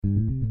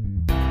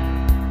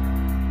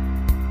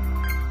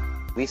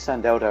we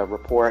send out a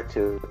report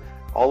to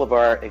all of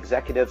our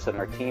executives and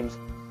our teams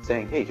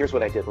saying, hey, here's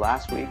what I did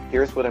last week.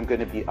 Here's what I'm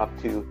going to be up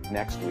to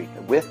next week.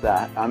 And with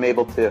that, I'm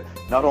able to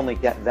not only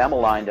get them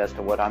aligned as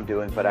to what I'm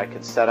doing, but I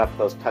can set up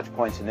those touch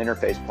points and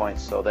interface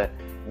points so that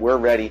we're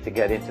ready to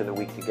get into the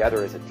week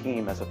together as a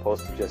team as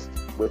opposed to just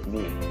with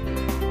me.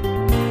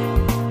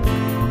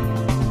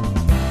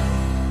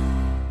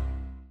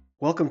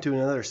 Welcome to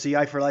another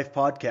CI for Life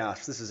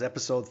podcast. This is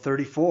episode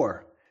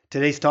 34.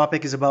 Today's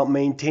topic is about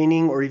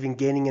maintaining or even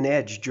gaining an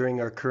edge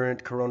during our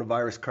current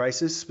coronavirus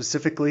crisis.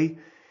 Specifically,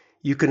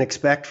 you can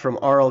expect from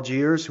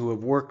RLGers who have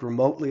worked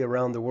remotely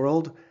around the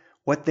world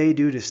what they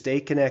do to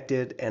stay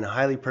connected and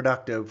highly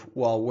productive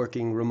while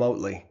working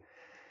remotely.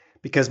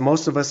 Because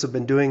most of us have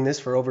been doing this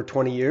for over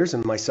 20 years,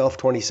 and myself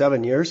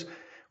 27 years,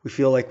 we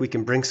feel like we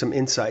can bring some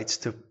insights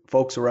to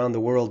folks around the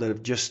world that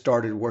have just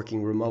started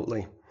working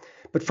remotely.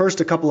 But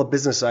first, a couple of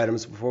business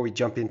items before we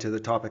jump into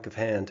the topic of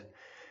hand.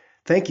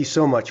 Thank you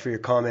so much for your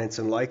comments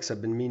and likes.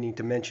 I've been meaning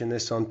to mention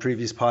this on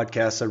previous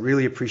podcasts. I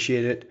really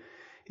appreciate it.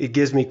 It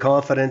gives me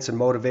confidence and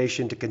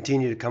motivation to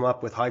continue to come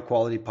up with high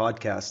quality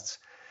podcasts.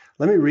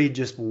 Let me read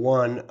just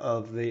one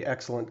of the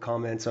excellent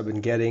comments I've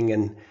been getting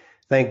and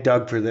thank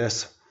Doug for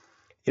this.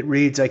 It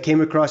reads, I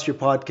came across your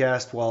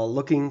podcast while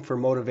looking for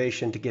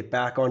motivation to get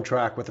back on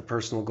track with a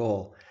personal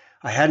goal.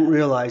 I hadn't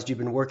realized you've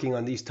been working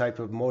on these type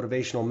of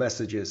motivational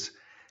messages.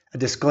 A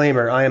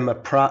disclaimer, I'm a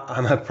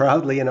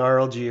proudly an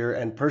RLGer,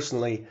 and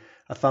personally,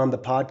 I found the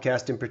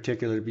podcast in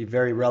particular to be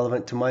very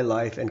relevant to my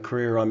life and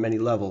career on many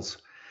levels.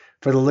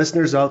 For the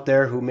listeners out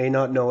there who may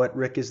not know it,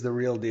 Rick is the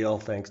real deal.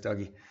 Thanks,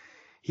 Dougie.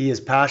 He is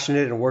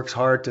passionate and works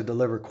hard to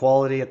deliver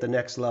quality at the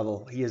next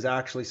level. He is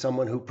actually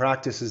someone who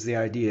practices the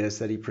ideas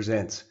that he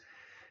presents.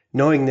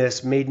 Knowing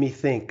this made me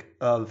think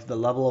of the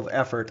level of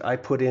effort I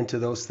put into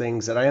those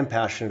things that I am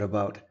passionate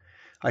about.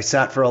 I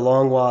sat for a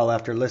long while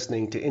after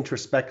listening to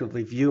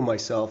introspectively view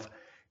myself,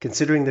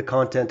 considering the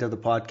content of the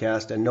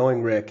podcast and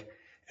knowing Rick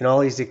and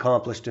all he's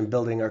accomplished in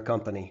building our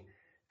company.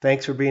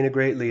 Thanks for being a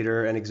great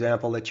leader and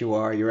example that you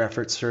are. Your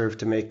efforts serve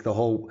to make the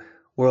whole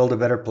world a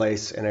better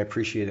place, and I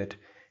appreciate it.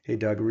 Hey,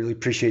 Doug, really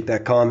appreciate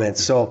that comment.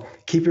 So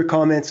keep your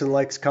comments and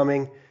likes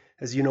coming.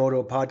 As you know, to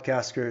a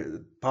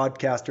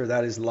podcaster,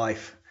 that is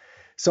life.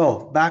 So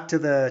back to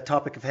the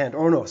topic of hand.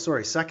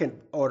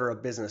 Second order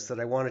of business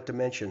that I wanted to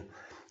mention.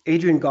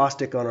 Adrian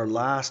Gostick on our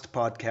last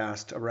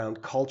podcast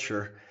around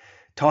culture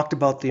talked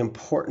about the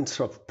importance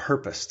of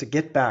purpose, to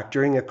get back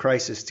during a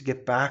crisis, to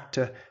get back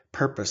to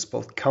purpose,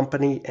 both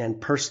company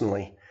and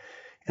personally.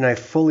 And I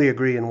fully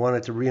agree and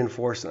wanted to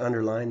reinforce and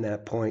underline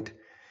that point.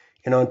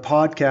 And on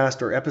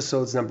podcast or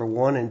episodes number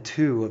 1 and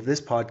 2 of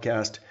this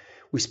podcast,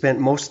 we spent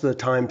most of the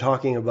time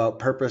talking about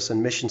purpose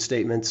and mission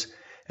statements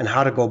and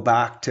how to go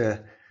back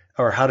to,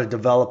 or how to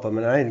develop them.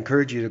 And I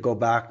encourage you to go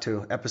back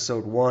to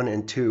episode 1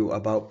 and 2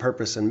 about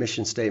purpose and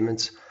mission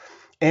statements.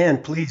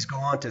 And please go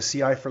on to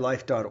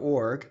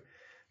ci4life.org.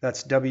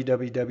 That's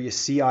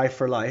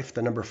www.ci4life,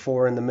 the number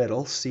 4 in the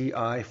middle,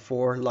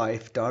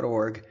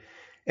 ci4life.org.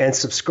 And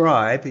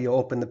subscribe. You'll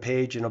open the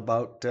page in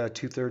about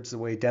 2/3 of the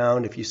way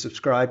down. If you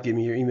subscribe, give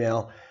me your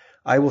email.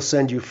 I will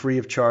send you free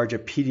of charge a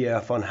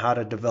PDF on how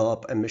to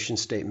develop a mission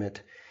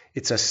statement.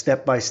 It's a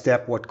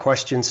step-by-step, what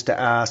questions to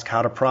ask,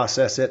 how to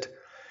process it,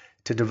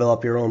 to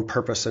develop your own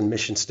purpose and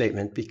mission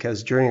statement,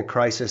 because during a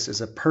crisis is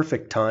a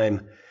perfect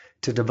time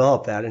to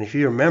develop that. And if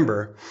you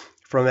remember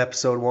from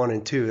episode 1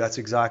 and 2, that's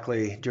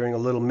exactly during a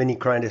little mini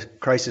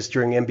crisis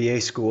during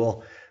MBA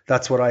school.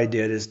 That's what I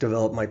did, is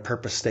develop my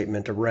purpose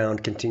statement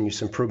around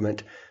continuous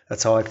improvement.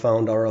 That's how I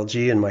found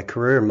RLG in my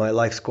career and my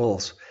life's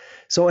goals.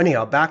 So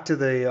anyhow, back to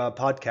the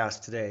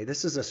podcast today.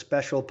 This is a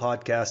special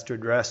podcast to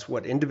address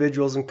what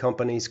individuals and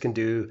companies can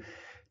do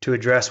to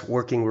address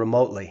working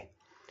remotely.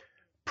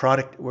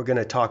 We're going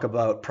to talk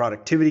about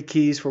productivity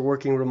keys for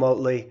working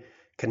remotely,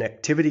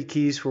 connectivity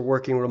keys for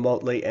working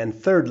remotely, and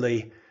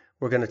thirdly,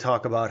 we're going to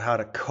talk about how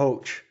to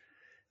coach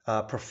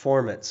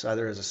performance,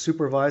 either as a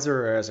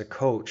supervisor or as a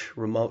coach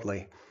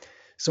remotely.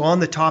 So on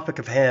the topic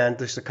of hand,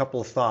 there's a couple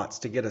of thoughts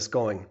to get us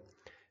going.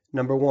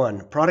 Number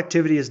 1,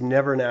 productivity is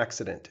never an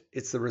accident.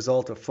 It's the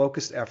result of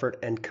focused effort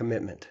and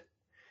commitment.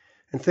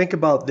 And think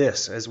about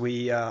this as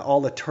we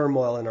all the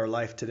turmoil in our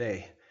life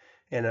today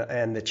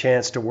and the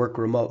chance to work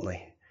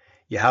remotely.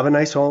 You have a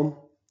nice home,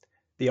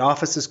 the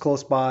office is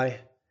close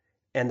by,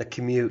 and the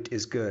commute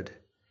is good.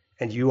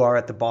 And you are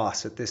at the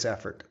boss at this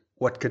effort.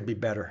 What could be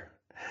better?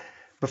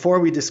 Before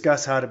we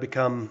discuss how to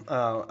become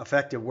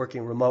effective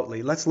working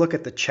remotely, let's look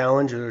at the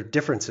challenges or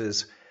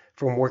differences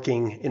from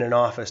working in an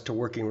office to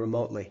working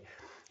remotely.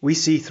 We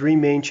see 3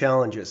 main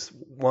challenges.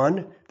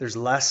 1, there's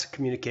less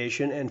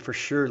communication, and for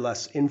sure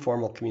less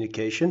informal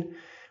communication.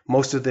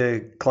 Most of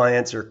the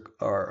clients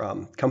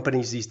or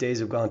companies these days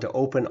have gone to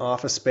open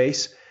office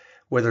space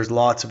where there's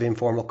lots of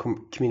informal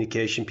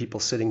communication, people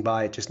sitting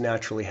by, it just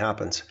naturally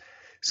happens.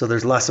 So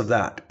there's less of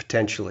that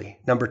potentially.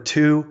 Number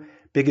 2,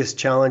 biggest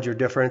challenge or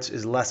difference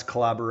is less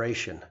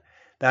collaboration.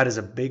 That is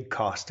a big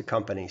cost to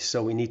companies.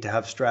 So we need to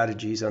have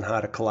strategies on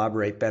how to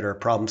collaborate better,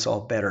 problem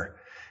solve better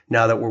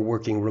now that we're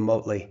working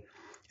remotely.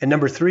 And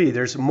number three,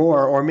 there's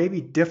more or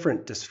maybe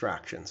different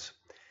distractions.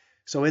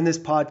 So in this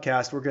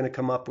podcast, we're going to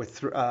come up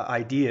with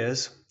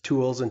ideas,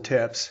 tools, and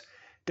tips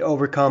to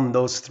overcome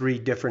those three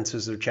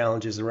differences or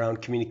challenges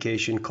around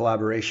communication,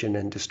 collaboration,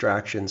 and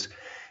distractions.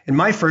 And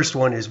my first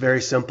one is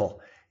very simple.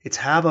 It's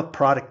have a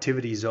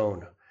productivity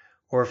zone,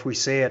 or if we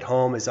say at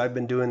home, as I've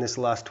been doing this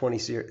the last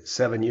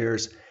 27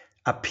 years,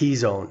 a P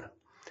zone.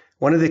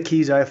 One of the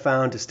keys I have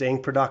found to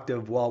staying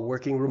productive while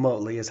working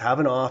remotely is have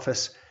an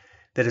office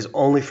that is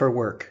only for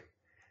work,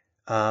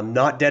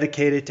 not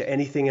dedicated to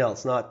anything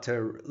else, not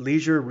to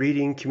leisure,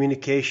 reading,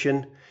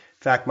 communication. In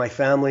fact, my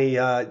family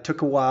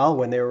took a while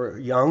when they were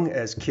young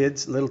as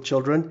kids, little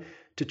children,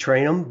 to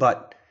train them.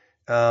 But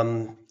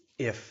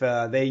if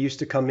they used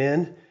to come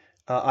in,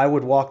 I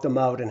would walk them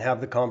out and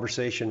have the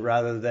conversation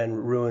rather than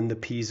ruin the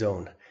P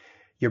zone.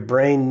 Your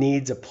brain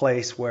needs a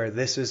place where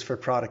this is for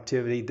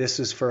productivity, this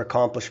is for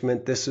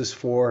accomplishment, this is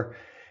for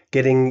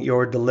getting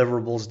your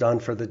deliverables done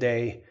for the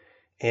day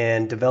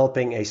and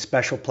developing a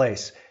special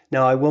place.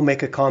 Now, I will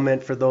make a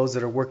comment for those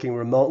that are working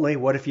remotely.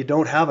 What if you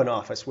don't have an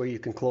office where you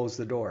can close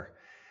the door?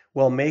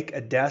 Well, make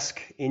a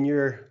desk in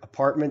your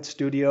apartment,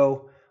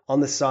 studio,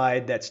 on the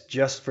side that's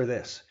just for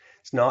this.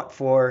 It's not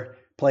for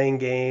playing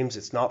games.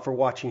 It's not for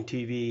watching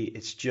TV.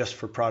 It's just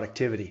for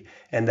productivity.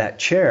 And that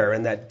chair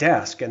and that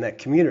desk and that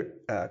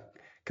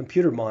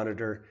computer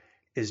monitor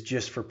is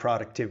just for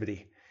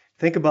productivity.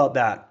 Think about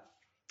that.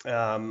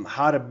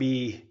 How to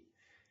be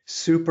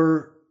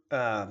super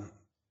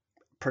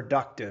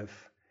productive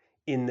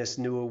in this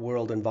new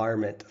world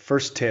environment.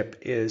 First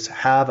tip is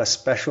have a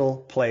special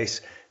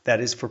place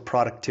that is for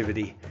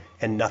productivity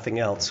and nothing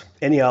else.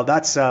 Anyhow,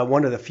 that's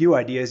one of the few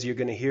ideas you're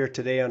going to hear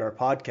today on our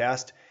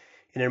podcast.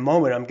 In a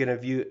moment, I'm going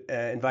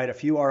to invite a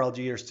few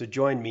RLGers to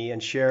join me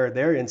and share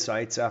their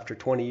insights after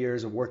 20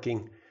 years of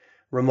working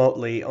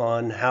remotely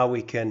on how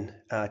we can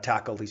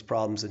tackle these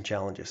problems and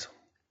challenges.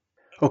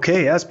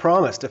 Okay, as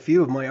promised, a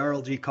few of my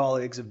RLG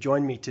colleagues have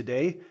joined me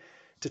today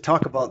to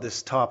talk about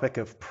this topic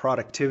of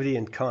productivity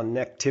and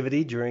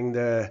connectivity during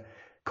the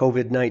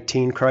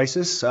COVID-19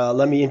 crisis.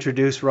 Let me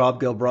introduce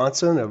Rob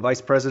Gilbronson, a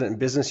Vice President and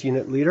Business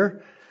Unit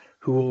Leader,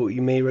 who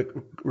you may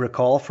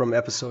recall from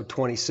episode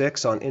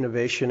 26 on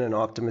innovation and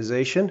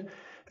optimization,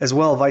 as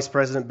well Vice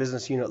President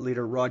Business Unit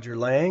Leader Roger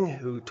Lang,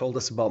 who told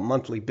us about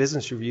monthly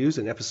business reviews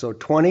in episode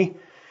 20.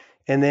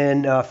 And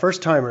then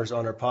first-timers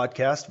on our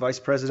podcast, Vice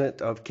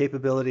President of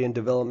Capability and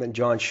Development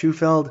John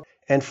Schufeld,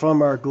 and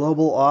from our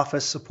global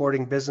office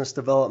supporting business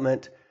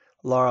development,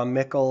 Laura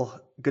Mickle.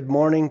 Good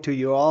morning to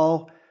you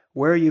all.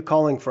 Where are you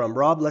calling from?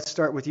 Rob, let's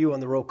start with you on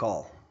the roll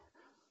call.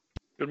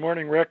 Good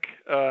morning, Rick.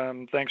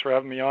 Thanks for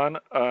having me on.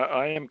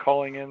 I am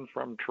calling in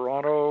from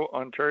Toronto,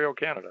 Ontario,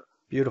 Canada.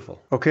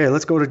 Beautiful. Okay,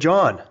 let's go to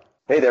John.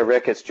 Hey there,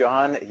 Rick. It's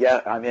John.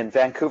 Yeah, I'm in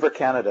Vancouver,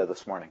 Canada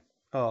this morning.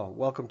 Oh,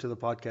 welcome to the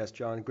podcast,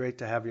 John. Great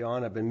to have you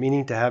on. I've been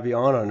meaning to have you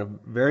on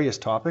various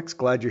topics.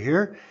 Glad you're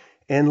here.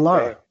 And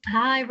Laura.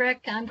 Hi,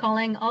 Rick. I'm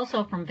calling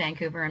also from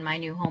Vancouver in my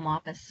new home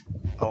office.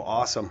 Oh,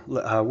 awesome.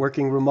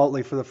 Working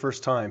remotely for the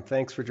first time.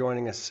 Thanks for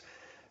joining us.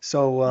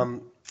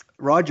 So,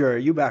 Roger, are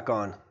you back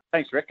on?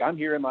 Thanks, Rick. I'm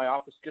here in my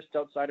office just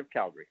outside of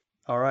Calgary.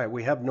 All right.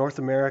 We have North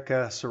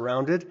America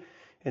surrounded,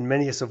 and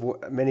many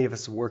of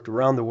us have worked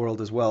around the world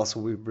as well, so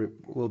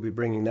we'll be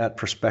bringing that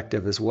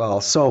perspective as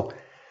well. So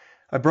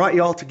I brought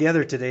you all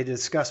together today to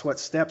discuss what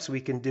steps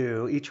we can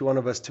do, each one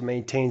of us, to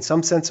maintain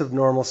some sense of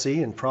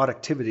normalcy and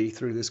productivity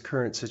through this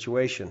current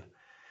situation.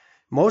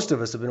 Most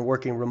of us have been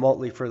working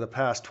remotely for the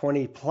past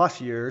 20 plus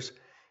years,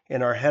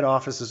 and our head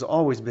office has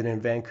always been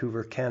in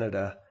Vancouver,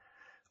 Canada,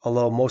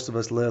 although most of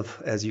us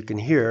live, as you can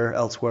hear,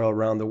 elsewhere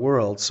around the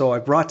world. So I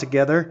brought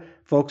together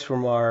folks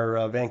from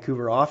our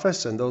Vancouver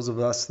office and those of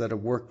us that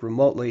have worked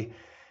remotely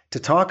to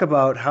talk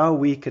about how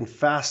we can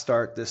fast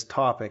start this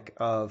topic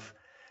of,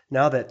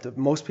 now that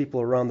most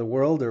people around the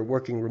world are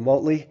working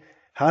remotely,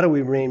 how do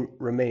we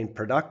remain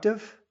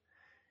productive?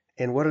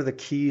 And what are the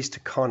keys to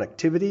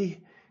connectivity?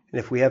 And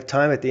if we have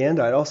time at the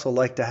end, I'd also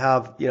like to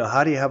have,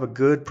 how do you have a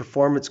good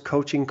performance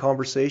coaching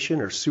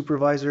conversation or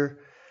supervisor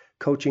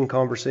coaching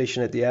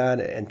conversation at the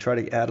end, and try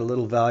to add a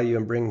little value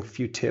and bring a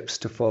few tips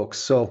to folks.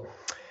 So,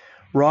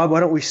 Rob, why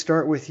don't we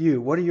start with you?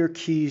 What are your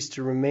keys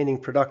to remaining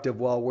productive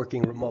while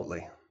working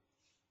remotely?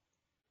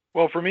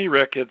 Well, for me,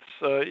 Rick, it's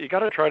you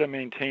got to try to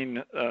maintain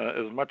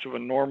as much of a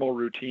normal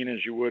routine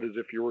as you would as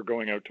if you were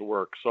going out to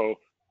work. So,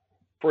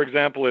 for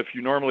example, if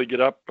you normally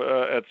get up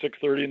at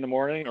 6:30 in the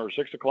morning or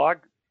 6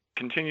 o'clock,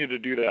 continue to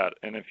do that.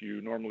 And if you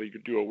normally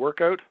do a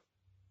workout,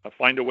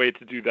 find a way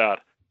to do that.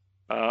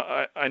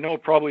 I know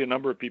probably a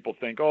number of people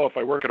think, oh, if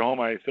I work at home,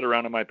 I sit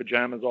around in my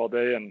pajamas all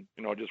day and,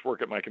 just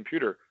work at my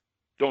computer.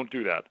 Don't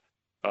do that.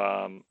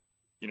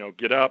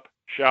 Get up,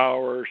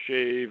 shower,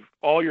 shave,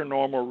 all your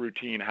normal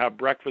routine, have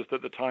breakfast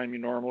at the time you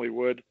normally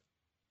would.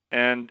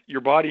 And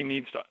your body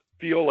needs to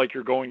feel like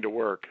you're going to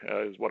work,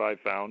 is what I've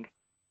found.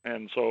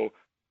 And so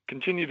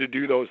continue to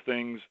do those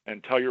things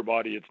and tell your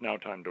body it's now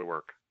time to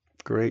work.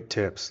 Great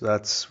tips.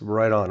 That's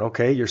right on.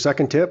 Okay, your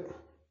second tip?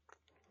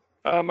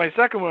 My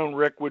second one,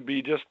 Rick, would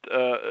be just,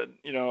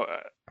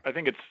 I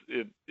think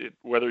it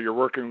whether you're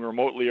working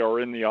remotely or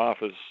in the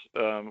office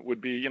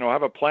would be,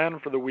 have a plan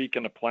for the week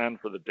and a plan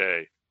for the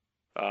day.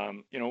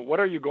 What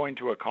are you going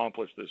to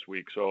accomplish this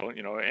week? So,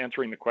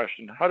 answering the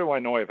question, how do I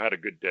know I've had a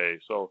good day?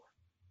 So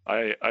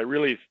I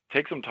really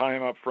take some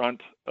time up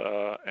front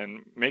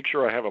and make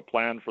sure I have a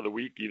plan for the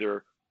week,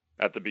 either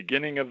at the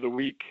beginning of the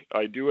week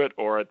I do it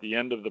or at the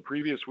end of the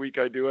previous week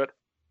I do it,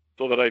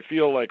 so that I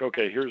feel like,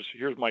 okay,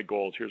 here's my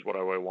goals, here's what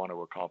I want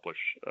to accomplish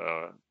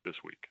this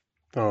week.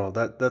 Oh,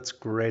 that's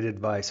great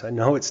advice. I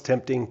know it's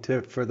tempting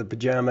for the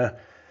pajama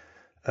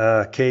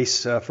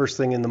case first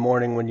thing in the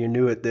morning when you're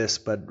new at this,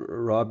 but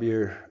Rob,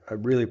 I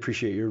really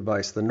appreciate your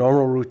advice. The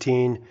normal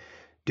routine,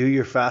 do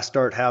your fast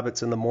start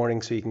habits in the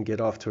morning so you can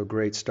get off to a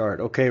great start.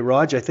 Okay,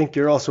 Raj, I think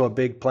you're also a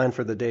big plan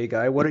for the day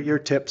guy. What are your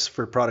tips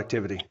for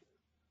productivity?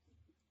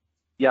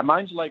 Yeah,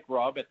 mine's like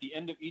Rob. At the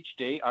end of each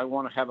day, I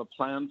want to have a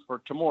plan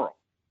for tomorrow.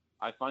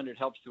 I find it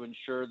helps to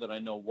ensure that I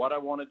know what I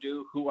want to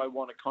do, who I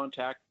want to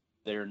contact,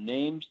 their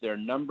names, their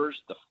numbers,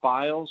 the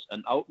files,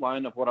 an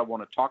outline of what I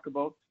want to talk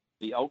about,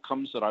 the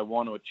outcomes that I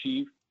want to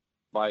achieve.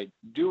 By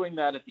doing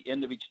that at the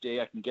end of each day,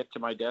 I can get to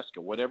my desk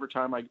at whatever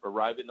time I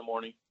arrive in the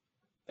morning,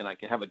 and I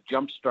can have a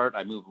jump start.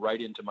 I move right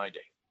into my day.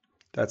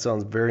 That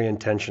sounds very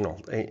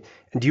intentional. And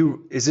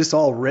is this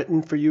all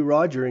written for you,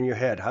 Raj, or in your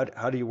head?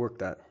 How do you work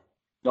that?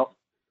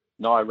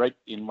 No, I write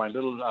in my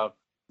little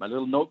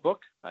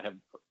notebook. I have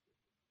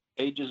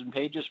pages and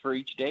pages for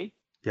each day.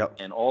 Yep.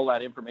 And all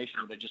that information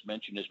that I just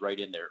mentioned is right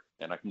in there.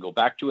 And I can go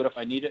back to it if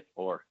I need it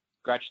or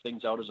scratch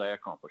things out as I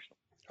accomplish them.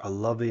 I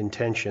love the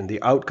intention,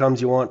 the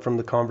outcomes you want from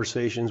the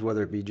conversations,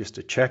 whether it be just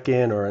a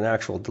check-in or an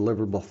actual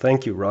deliverable.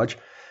 Thank you, Raj.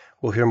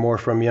 We'll hear more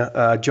from you.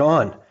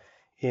 John,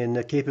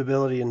 in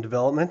capability and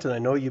development, and I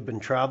know you've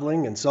been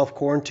traveling and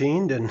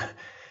self-quarantined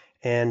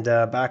and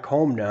back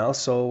home now.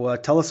 So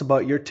tell us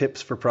about your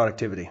tips for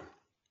productivity.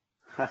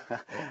 Yeah,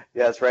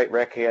 that's right,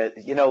 Rick.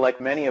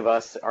 Like many of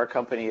us, our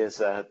company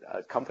is a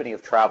company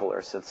of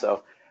travelers. And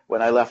so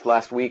when I left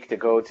last week to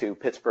go to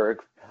Pittsburgh,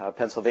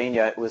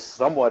 Pennsylvania, it was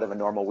somewhat of a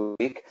normal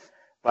week.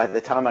 By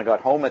the time I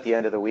got home at the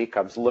end of the week,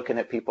 I was looking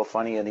at people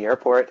funny in the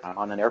airport. I'm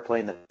on an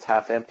airplane that's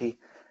half empty.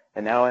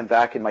 And now I'm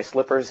back in my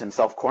slippers and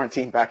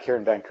self-quarantine back here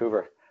in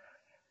Vancouver.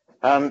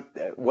 How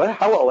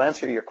I'll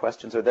answer your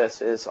questions are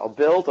this, is I'll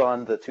build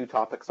on the two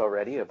topics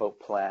already about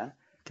plan.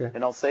 Okay.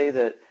 And I'll say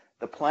that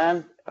the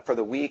plan for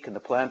the week and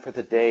the plan for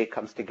the day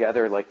comes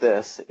together like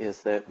this,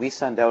 is that we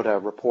send out a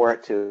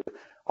report to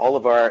all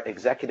of our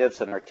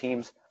executives and our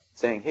teams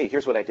saying, hey,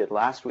 here's what I did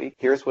last week.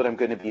 Here's what I'm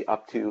going to be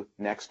up to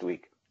next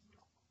week.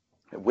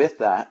 With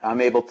that, I'm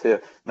able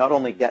to not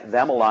only get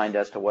them aligned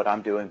as to what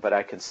I'm doing, but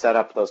I can set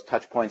up those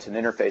touch points and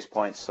interface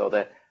points so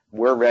that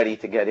we're ready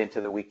to get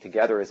into the week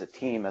together as a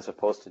team as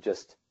opposed to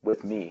just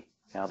with me.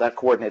 Now, that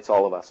coordinates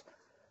all of us.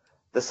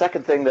 The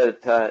second thing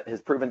that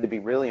has proven to be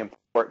really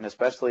important,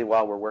 especially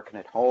while we're working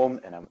at home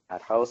and I'm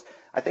at house,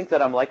 I think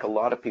that I'm like a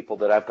lot of people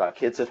that I've got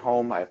kids at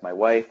home. I have my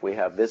wife. We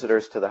have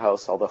visitors to the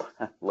house, although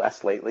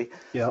less lately.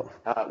 Yep.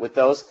 With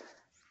those.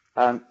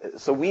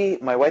 So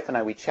my wife and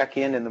I, we check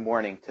in the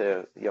morning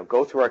to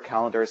go through our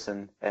calendars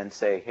and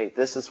say, hey,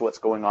 this is what's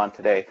going on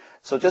today.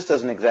 So just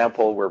as an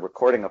example, we're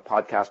recording a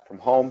podcast from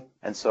home.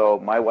 And so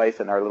my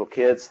wife and our little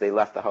kids, they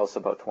left the house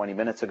about 20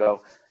 minutes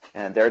ago,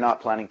 and they're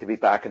not planning to be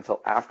back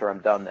until after I'm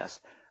done this.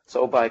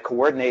 So by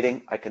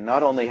coordinating, I can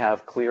not only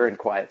have clear and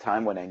quiet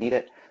time when I need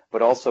it,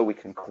 but also we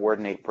can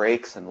coordinate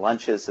breaks and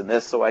lunches and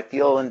this. So I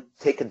feel and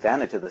take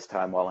advantage of this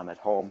time while I'm at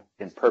home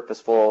in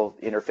purposeful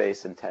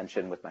interface and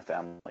tension with my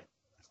family.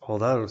 Well,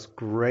 that was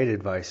great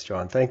advice,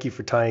 John. Thank you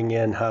for tying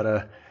in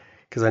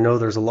because I know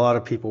there's a lot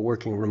of people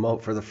working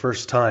remote for the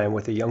first time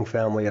with a young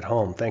family at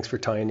home. Thanks for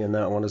tying in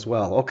that one as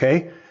well.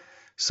 Okay,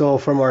 so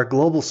from our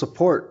global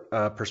support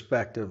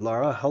perspective,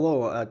 Lara,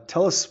 hello.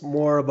 Tell us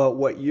more about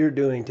what you're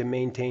doing to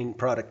maintain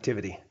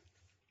productivity.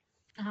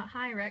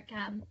 Hi, Rick.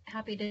 I'm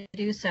happy to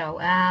do so.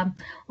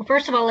 Well,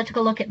 first of all, let's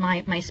go look at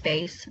my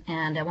space,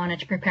 and I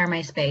wanted to prepare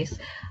my space.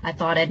 I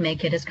thought I'd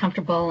make it as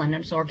comfortable and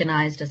as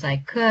organized as I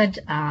could,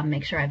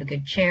 make sure I have a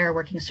good chair,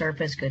 working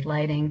surface, good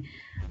lighting,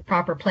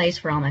 proper place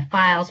for all my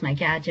files, my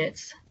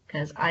gadgets,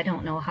 because I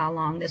don't know how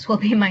long this will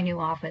be my new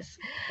office.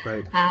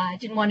 Right. I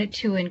didn't want it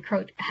to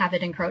have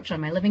it encroach on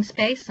my living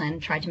space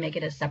and tried to make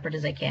it as separate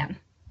as I can.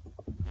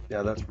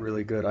 Yeah, that's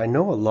really good. I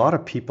know a lot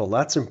of people,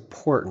 that's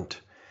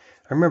important.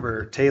 I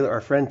remember our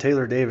friend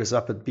Taylor Davis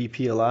up at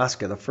BP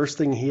Alaska, the first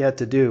thing he had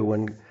to do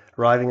when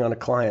arriving on a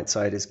client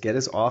site is get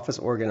his office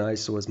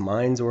organized so his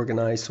mind's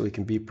organized so he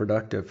can be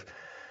productive.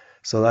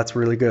 So that's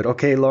really good.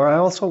 Okay, Laura, I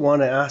also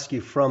want to ask you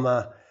from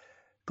a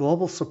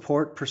global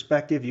support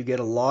perspective, you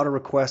get a lot of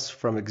requests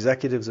from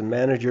executives and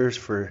managers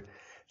for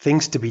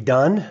things to be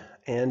done.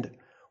 And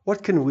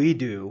what can we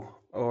do,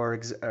 or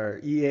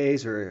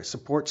EAs or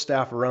support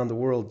staff around the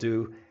world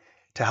do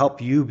to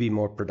help you be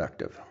more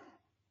productive?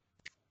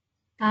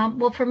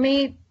 Well, for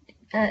me,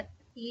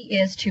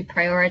 is to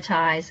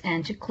prioritize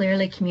and to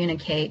clearly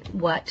communicate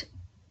what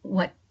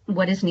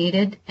is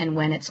needed and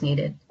when it's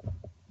needed.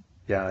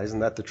 Yeah,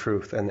 isn't that the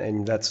truth?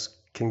 And that's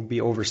can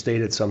be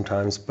overstated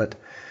sometimes, but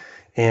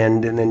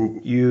and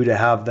then you to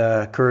have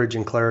the courage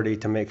and clarity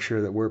to make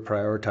sure that we're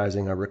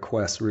prioritizing our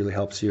requests really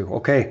helps you.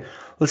 Okay,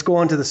 let's go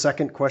on to the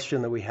second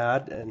question that we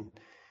had. And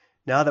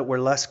now that we're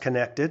less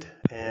connected,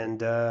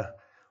 and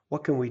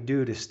what can we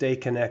do to stay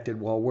connected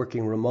while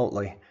working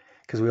remotely?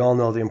 Because we all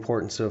know the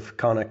importance of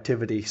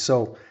connectivity.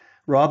 So,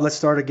 Rob, let's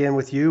start again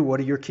with you. What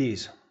are your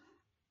keys?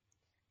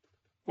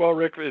 Well,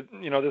 Rick,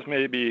 this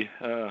may be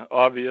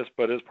obvious,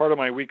 but as part of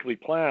my weekly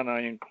plan,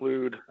 I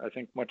include, I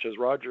think much as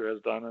Roger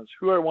has done, is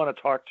who I want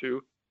to talk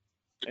to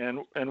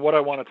and what I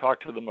want to talk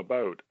to them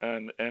about,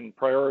 and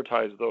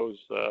prioritize those,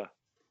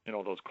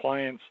 those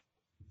clients,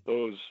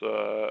 those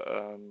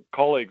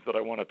colleagues that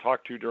I want to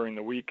talk to during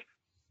the week,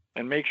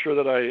 and make sure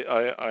that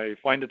I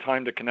find a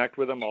time to connect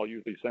with them. I'll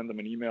usually send them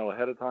an email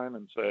ahead of time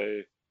and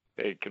say,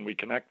 hey, can we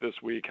connect this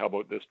week? How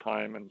about this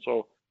time? And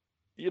so,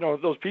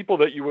 those people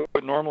that you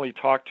would normally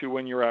talk to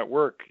when you're at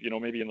work,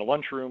 maybe in the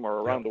lunchroom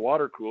or around the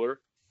water cooler,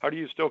 how do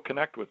you still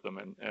connect with them?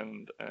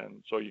 And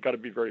so you got to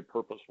be very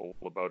purposeful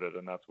about it,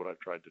 and that's what I've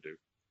tried to do.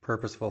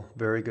 Purposeful.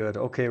 Very good.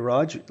 Okay,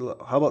 Raj,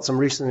 how about some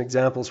recent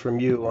examples from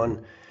you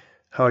on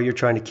how you're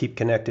trying to keep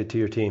connected to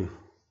your team?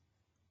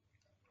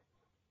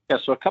 Yeah,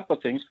 so a couple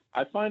of things.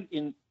 I find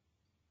in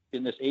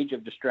this age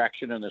of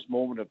distraction and this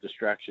moment of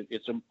distraction,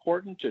 it's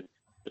important to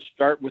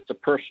start with the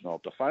personal,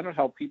 to find out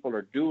how people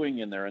are doing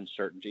in their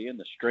uncertainty and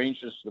the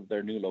strangeness of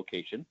their new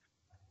location,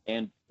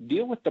 and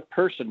deal with the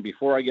person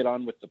before I get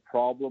on with the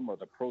problem or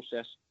the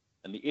process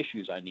and the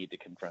issues I need to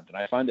confront. And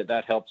I find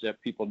that helps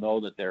if people know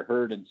that they're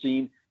heard and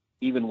seen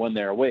even when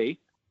they're away.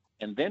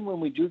 And then when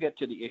we do get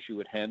to the issue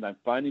at hand, I'm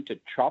finding to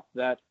chop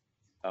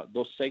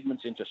those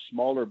segments into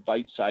smaller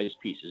bite-sized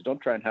pieces.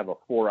 Don't try and have a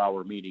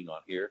 4-hour meeting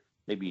on here,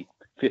 maybe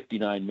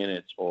 59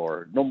 minutes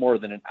or no more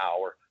than an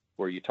hour,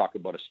 where you talk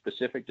about a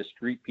specific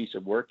discrete piece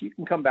of work. You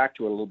can come back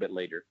to it a little bit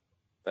later,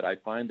 but I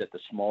find that the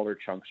smaller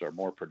chunks are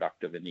more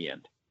productive in the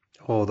end.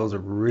 Oh, those are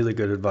really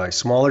good advice.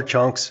 Smaller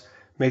chunks,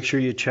 make sure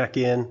you check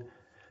in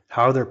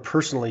how they're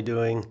personally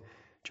doing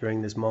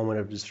during this moment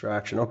of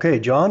distraction.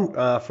 Okay, John,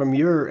 from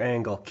your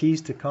angle,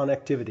 keys to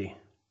connectivity.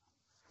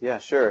 Yeah,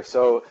 sure.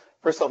 So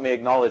first, let me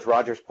acknowledge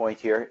Roger's point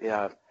here.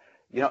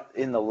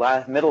 In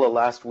the middle of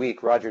last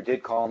week, Roger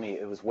did call me.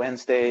 It was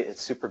Wednesday.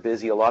 It's super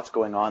busy. A lot's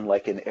going on,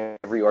 like in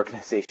every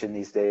organization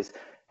these days.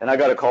 And I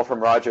got a call from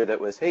Roger that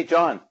was, hey,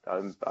 John,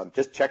 I'm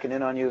just checking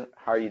in on you.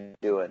 How are you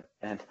doing?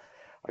 And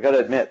I got to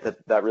admit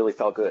that really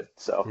felt good.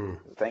 So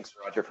thanks,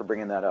 Roger, for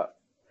bringing that up.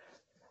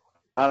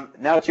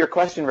 Now to your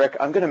question, Rick,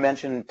 I'm going to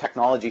mention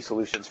technology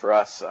solutions for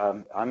us.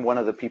 I'm one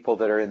of the people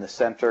that are in the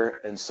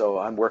center, and so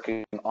I'm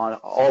working on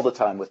all the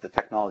time with the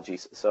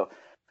technologies. So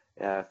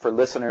for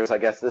listeners, I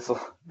guess this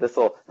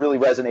will really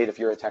resonate if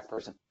you're a tech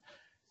person.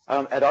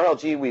 At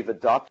RLG, we've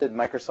adopted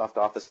Microsoft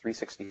Office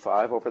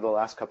 365 over the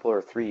last couple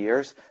or 3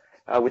 years,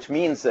 which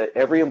means that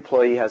every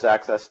employee has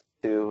access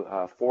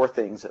to 4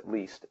 things at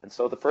least. And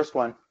so the first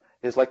one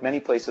is, like many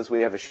places,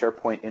 we have a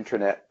SharePoint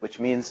intranet, which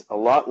means a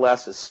lot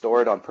less is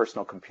stored on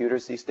personal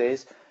computers these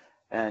days,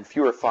 and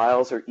fewer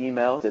files are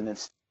emailed, and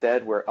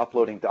instead we're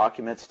uploading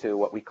documents to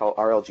what we call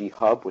RLG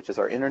Hub, which is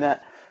our intranet,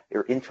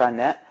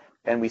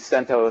 and we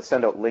send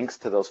out links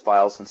to those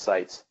files and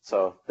sites.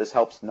 So this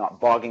helps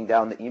not bogging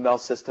down the email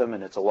system,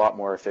 and it's a lot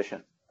more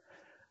efficient.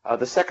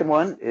 The second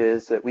one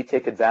is that we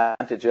take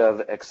advantage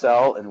of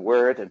Excel and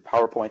Word and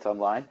PowerPoint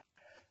online,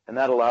 and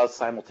that allows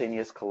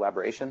simultaneous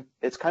collaboration.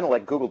 It's kind of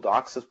like Google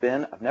Docs has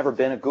been. I've never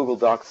been a Google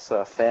Docs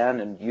fan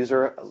and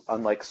user,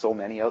 unlike so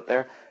many out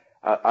there.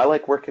 I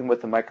like working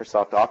with the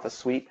Microsoft Office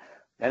suite.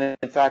 And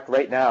in fact,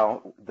 right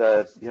now,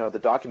 the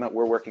document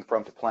we're working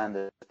from to plan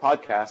the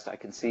podcast, I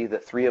can see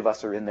that 3 of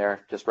us are in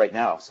there just right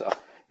now. So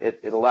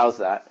it allows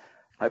that.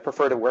 I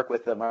prefer to work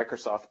with the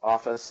Microsoft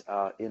Office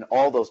in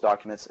all those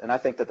documents, and I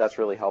think that's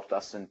really helped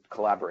us in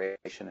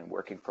collaboration and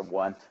working from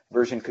one.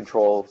 Version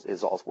control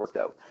is all worked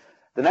out.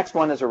 The next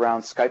one is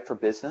around Skype for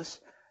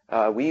Business.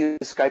 We use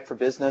Skype for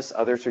Business.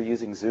 Others are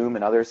using Zoom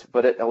and others,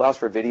 but it allows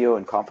for video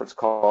and conference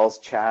calls,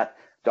 chat,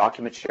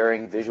 document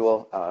sharing,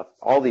 visual,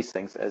 all these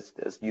things, as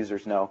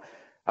users know.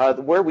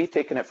 Where we've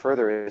taken it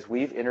further is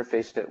we've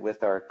interfaced it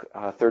with our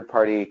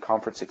third-party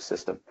conferencing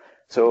system.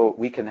 So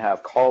we can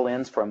have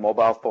call-ins from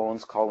mobile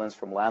phones, call-ins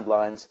from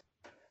landlines,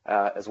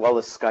 as well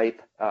as Skype.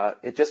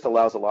 It just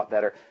allows a lot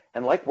better.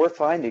 And like we're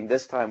finding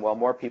this time, while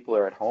more people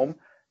are at home,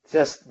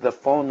 just the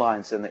phone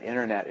lines and the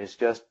internet is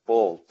just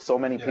full. So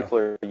many people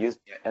are using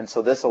it. And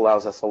so this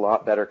allows us a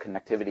lot better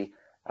connectivity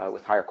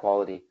with higher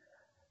quality.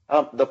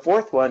 The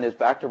fourth one is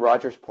back to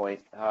Roger's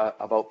point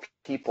about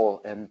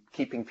people and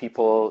keeping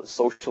people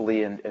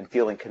socially and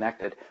feeling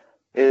connected,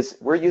 is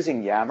we're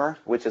using Yammer,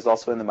 which is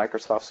also in the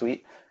Microsoft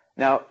suite.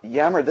 Now,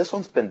 Yammer, this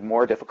one's been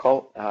more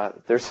difficult.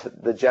 There's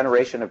the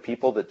generation of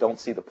people that don't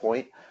see the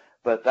point.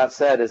 But that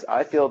said,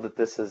 I feel that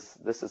this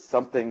is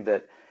something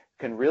that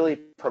can really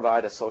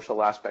provide a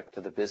social aspect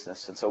to the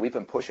business. And so we've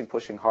been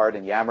pushing hard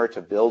in Yammer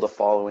to build a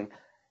following.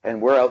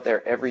 And we're out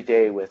there every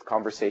day with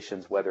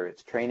conversations, whether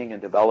it's training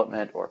and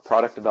development or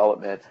product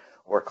development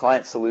or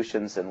client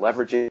solutions, and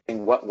leveraging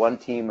what one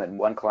team and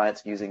one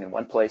client's using in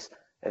one place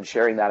and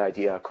sharing that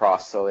idea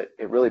across. So it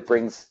really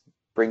brings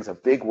brings a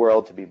big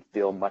world to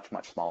feel much,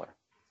 much smaller.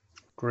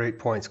 Great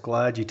points.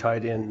 Glad you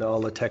tied in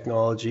all the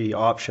technology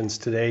options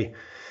today.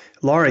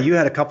 Laura, you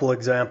had a couple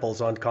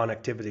examples on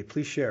connectivity.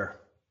 Please share.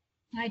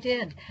 I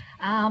did.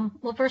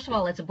 Well, first of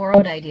all, it's a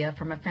borrowed idea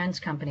from a friend's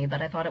company,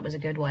 but I thought it was a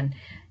good one.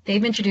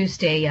 They've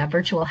introduced a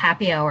virtual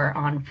happy hour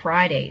on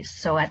Fridays.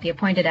 So at the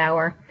appointed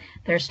hour,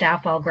 their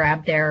staff all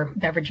grab their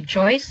beverage of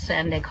choice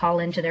and they call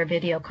into their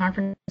video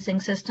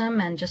conferencing system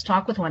and just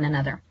talk with one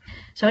another.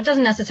 So it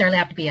doesn't necessarily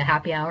have to be a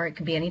happy hour. It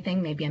could be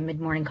anything, maybe a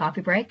mid-morning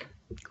coffee break.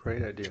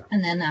 Great idea.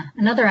 And then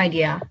another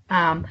idea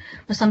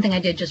was something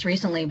I did just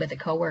recently with a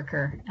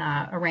coworker,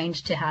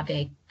 arranged to have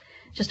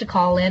just a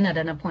call in at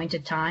an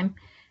appointed time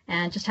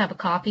and just have a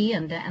coffee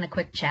and a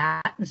quick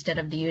chat instead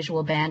of the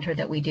usual banter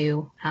that we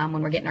do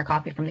when we're getting our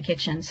coffee from the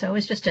kitchen. So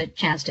it's just a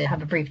chance to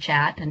have a brief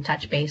chat and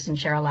touch base and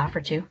share a laugh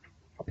or two.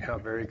 Yeah,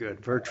 very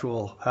good.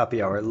 Virtual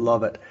happy hour. I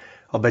love it.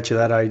 I'll bet you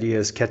that idea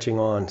is catching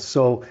on.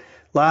 So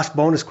last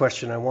bonus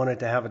question I wanted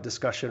to have a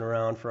discussion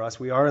around for us.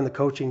 We are in the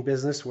coaching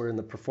business. We're in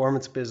the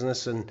performance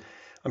business. And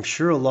I'm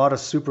sure a lot of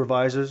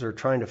supervisors are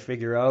trying to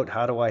figure out,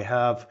 how do I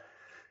have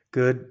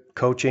good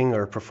coaching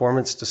or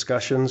performance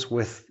discussions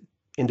with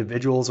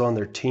individuals on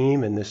their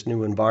team in this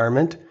new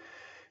environment.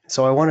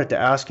 So I wanted to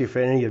ask you for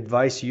any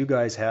advice you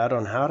guys had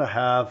on how to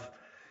have,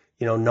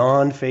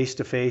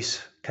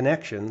 non-face-to-face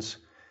connections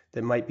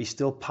that might be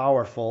still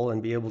powerful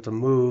and be able to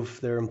move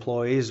their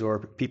employees or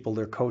people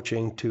they're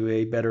coaching to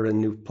a better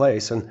and new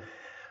place. And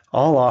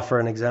I'll offer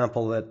an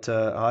example that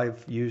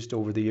I've used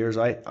over the years.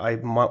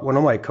 One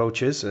of my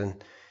coaches,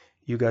 and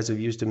you guys have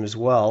used him as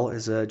well,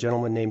 is a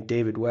gentleman named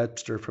David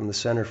Webster from the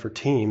Center for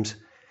Teams.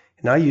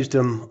 And I used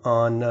him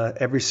on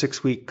every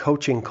 6-week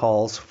coaching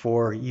calls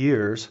for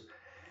years.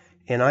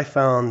 And I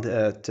found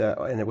that,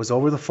 and it was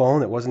over the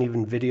phone, it wasn't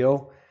even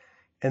video,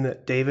 and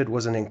that David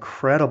was an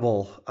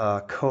incredible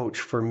coach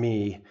for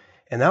me.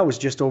 And that was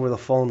just over the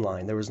phone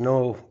line. There was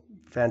no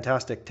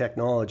fantastic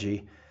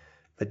technology,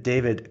 but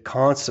David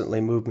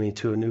constantly moved me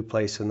to a new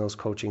place in those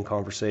coaching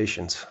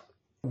conversations.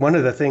 One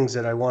of the things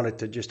that I wanted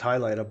to just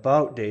highlight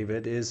about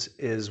David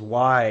is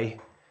why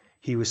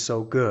he was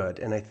so good.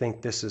 And I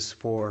think this is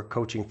for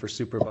coaching for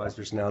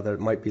supervisors now that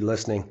might be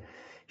listening.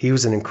 He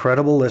was an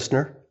incredible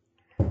listener.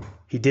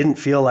 He didn't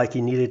feel like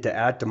he needed to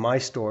add to my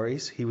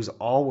stories. He was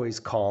always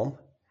calm.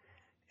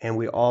 And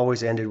we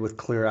always ended with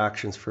clear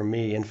actions for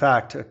me. In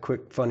fact, a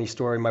quick funny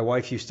story. My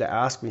wife used to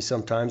ask me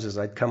sometimes as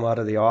I'd come out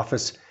of the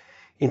office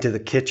into the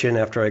kitchen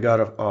after I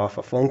got off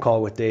a phone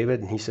call with David.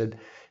 And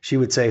she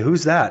would say,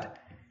 "Who's that?"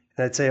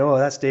 And I'd say, "Oh,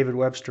 that's David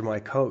Webster, my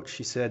coach."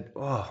 She said,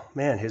 "Oh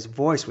man, his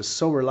voice was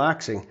so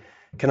relaxing.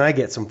 Can I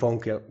get some phone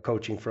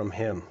coaching from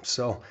him?"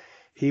 So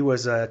he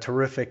was a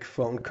terrific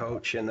phone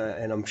coach, and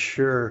I'm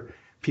sure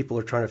people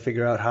are trying to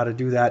figure out how to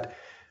do that.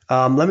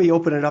 Let me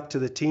open it up to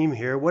the team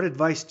here. What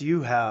advice do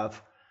you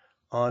have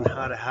on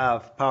how to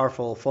have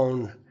powerful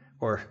phone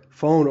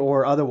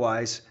or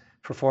otherwise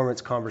performance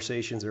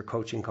conversations or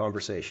coaching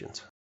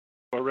conversations?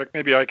 Well, Rick,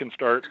 maybe I can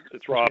start.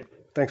 It's Rob.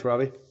 Thanks,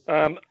 Robbie.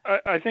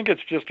 I think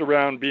it's just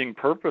around being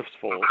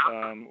purposeful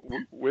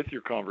with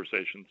your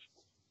conversations.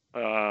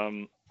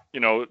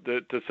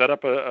 To set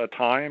up a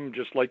time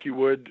just like you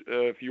would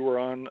if you were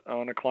on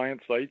a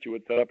client site. You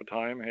would set up a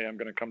time. Hey, I'm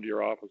going to come to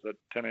your office at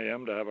 10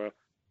 a.m. to have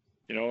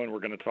and we're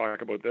going to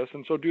talk about this.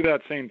 And so do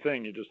that same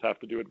thing. You just have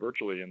to do it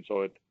virtually. And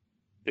so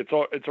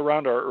it's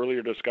around our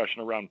earlier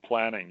discussion around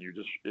planning.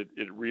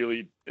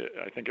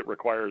 I think it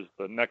requires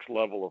the next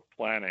level of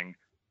planning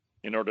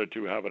in order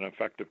to have an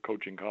effective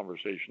coaching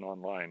conversation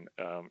online.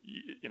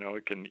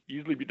 It can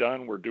easily be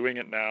done. We're doing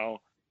it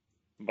now,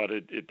 but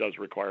it does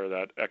require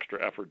that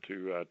extra effort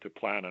to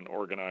plan and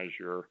organize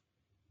your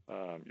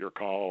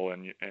call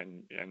and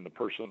the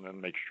person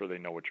and make sure they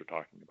know what you're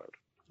talking about.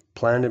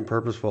 Planned and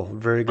purposeful.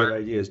 Very good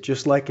ideas.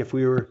 Just like if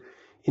we were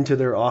into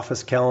their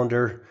office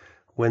calendar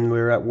when we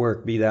were at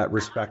work, be that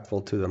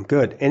respectful to them.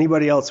 Good.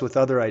 Anybody else with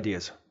other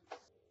ideas?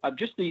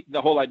 Just the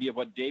whole idea of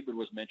what David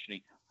was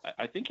mentioning.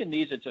 I think in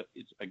these, it's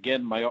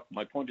again,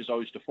 my point is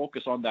always to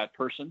focus on that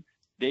person.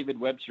 David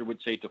Webster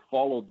would say to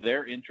follow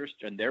their interest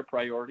and their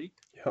priority.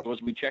 Yep. So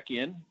as we check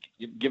in,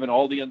 given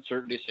all the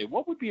uncertainty, say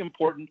what would be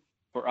important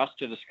for us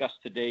to discuss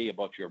today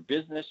about your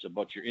business,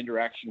 about your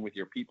interaction with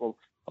your people,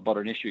 about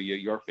an issue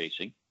you're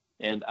facing.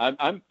 And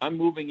I'm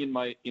moving in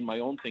my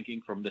own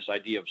thinking from this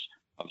idea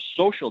of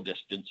social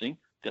distancing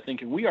to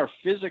thinking we are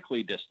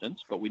physically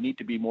distanced, but we need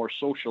to be more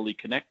socially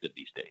connected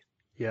these days.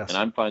 Yes. And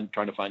I'm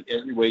trying to find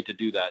every way to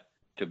do that,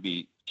 to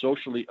be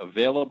socially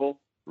available,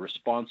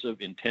 responsive,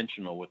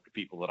 intentional with the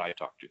people that I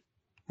talk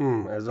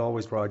to. As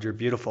always, Roger.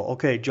 Beautiful.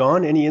 Okay,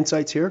 John, any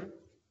insights here?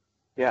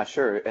 Yeah,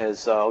 sure.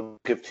 I'll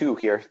give two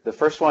here. The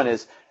first one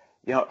is,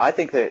 I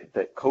think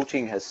that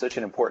coaching has such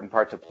an important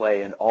part to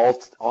play in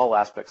all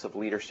aspects of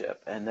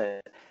leadership. And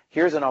that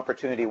here's an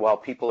opportunity while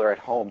people are at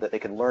home that they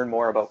can learn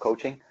more about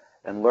coaching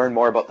and learn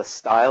more about the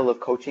style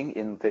of coaching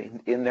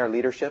in their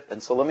leadership.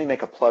 And so let me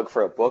make a plug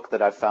for a book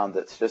that I've found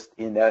that's just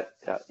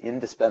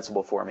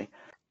indispensable for me.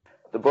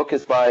 The book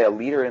is by a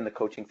leader in the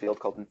coaching field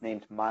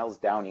named Miles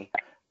Downey.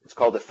 It's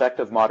called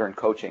Effective Modern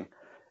Coaching.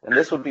 And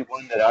this would be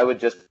one that I would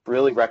just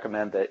really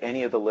recommend that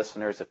any of the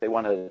listeners, if they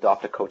want to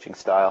adopt a coaching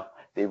style,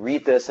 they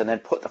read this and then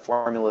put the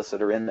formulas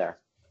that are in there.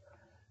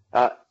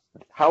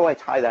 How I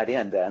tie that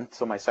in then,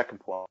 so my second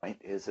point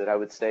is that I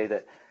would say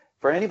that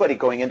for anybody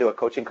going into a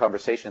coaching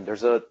conversation,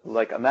 there's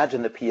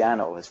imagine the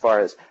piano as far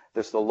as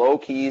there's the low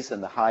keys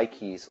and the high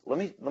keys. Let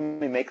me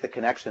make the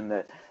connection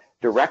that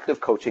directive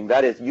coaching,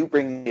 that is you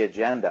bring the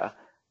agenda,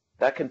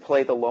 that can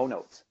play the low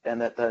notes,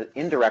 and that the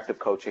indirective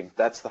coaching,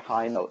 that's the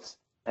high notes.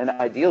 And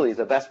ideally,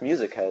 the best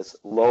music has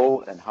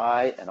low and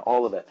high and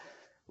all of it.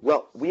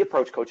 Well, we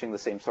approach coaching the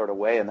same sort of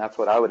way, and that's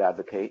what I would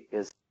advocate,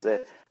 is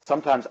that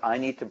sometimes I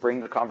need to bring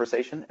the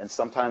conversation, and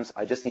sometimes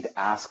I just need to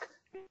ask,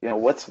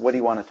 what do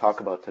you want to talk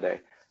about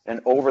today?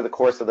 And over the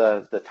course of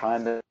the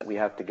time that we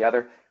have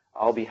together,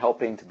 I'll be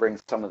helping to bring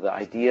some of the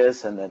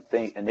ideas and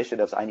the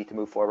initiatives I need to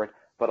move forward,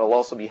 but I'll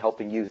also be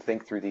helping you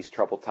think through these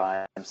troubled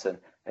times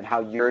and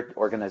how your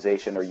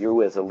organization or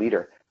you as a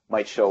leader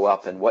might show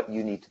up and what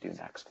you need to do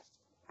next.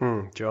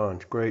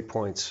 John, great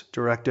points.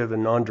 Directive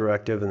and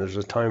non-directive, and there's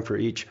a time for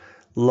each.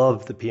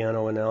 Love the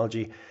piano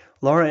analogy.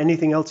 Laura,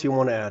 anything else you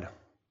want to add?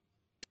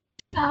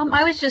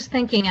 I was just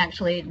thinking,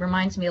 actually, it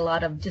reminds me a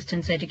lot of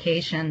distance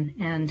education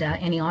and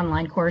any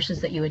online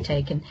courses that you would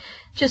take, and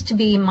just to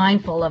be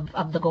mindful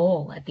of the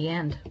goal at the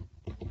end.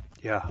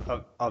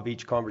 Yeah, of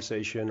each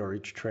conversation or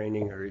each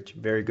training or each,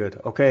 very good.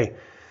 Okay.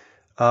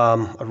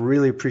 I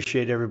really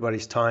appreciate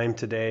everybody's time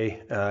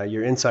today.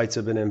 Your insights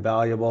have been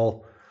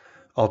invaluable.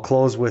 I'll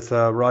close with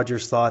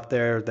Roger's thought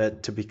there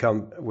that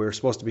we're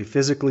supposed to be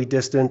physically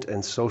distant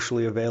and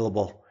socially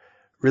available.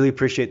 Really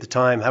appreciate the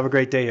time. Have a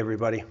great day,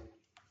 everybody.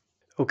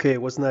 Okay,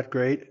 wasn't that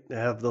great to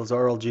have those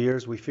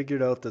RLGers? We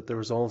figured out that there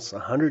was almost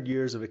 100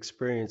 years of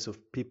experience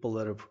of people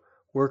that have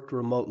worked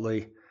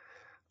remotely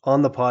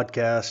on the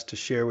podcast to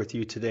share with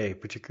you today,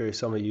 particularly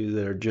some of you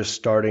that are just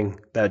starting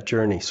that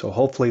journey. So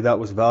hopefully that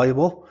was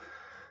valuable.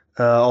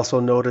 Also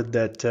noted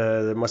that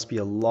there must be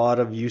a lot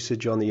of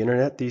usage on the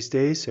internet these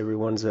days.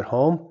 Everyone's at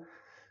home.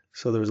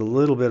 So there was a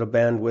little bit of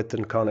bandwidth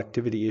and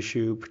connectivity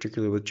issue,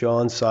 particularly with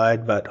John's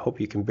side, but hope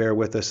you can bear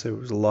with us. There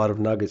was a lot of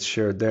nuggets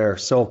shared there.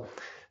 So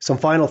some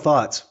final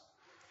thoughts.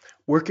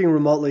 Working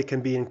remotely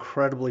can be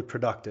incredibly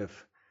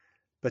productive,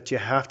 but you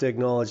have to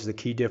acknowledge the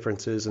key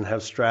differences and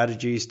have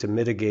strategies to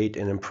mitigate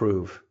and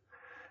improve.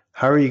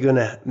 How are you going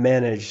to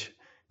manage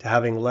to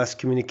having less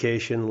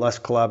communication, less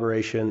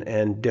collaboration,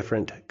 and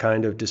different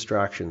kind of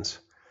distractions?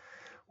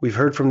 We've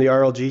heard from the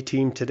RLG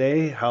team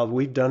today how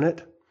we've done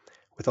it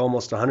with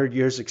almost 100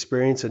 years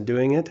experience in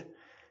doing it.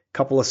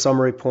 Couple of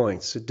summary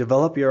points.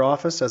 Develop your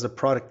office as a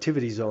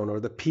productivity zone, or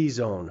the P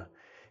zone.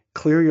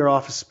 Clear your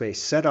office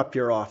space. Set up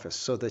your office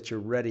so that you're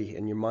ready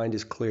and your mind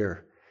is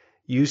clear.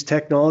 Use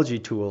technology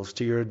tools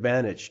to your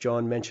advantage.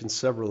 John mentioned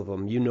several of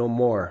them. You know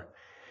more.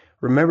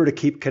 Remember to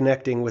keep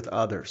connecting with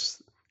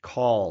others.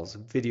 Calls,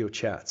 video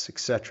chats,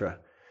 etc.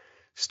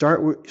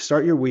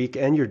 Start your week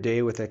and your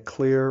day with a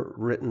clear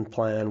written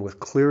plan with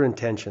clear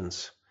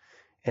intentions,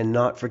 and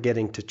not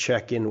forgetting to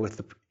check in with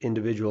the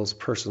individuals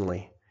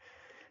personally.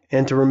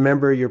 And to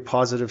remember your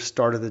positive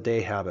start of the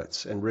day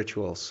habits and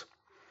rituals.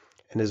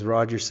 And as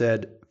Roger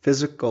said,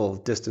 physical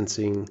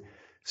distancing,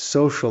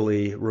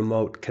 socially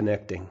remote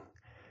connecting.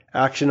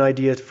 Action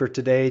idea for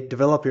today: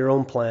 develop your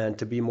own plan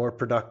to be more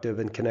productive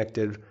and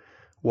connected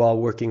while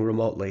working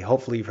remotely.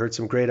 Hopefully you've heard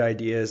some great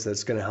ideas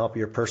that's going to help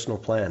your personal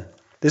plan.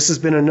 This has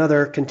been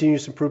another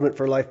Continuous Improvement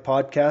for Life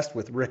podcast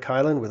with Rick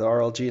Hyland with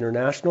RLG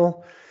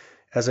International.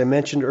 As I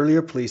mentioned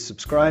earlier, please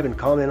subscribe and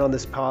comment on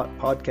this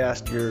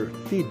podcast. Your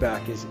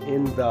feedback is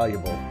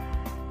invaluable.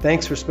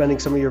 Thanks for spending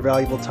some of your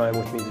valuable time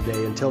with me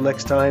today. Until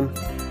next time,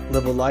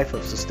 live a life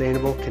of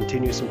sustainable,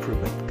 continuous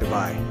improvement.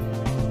 Goodbye.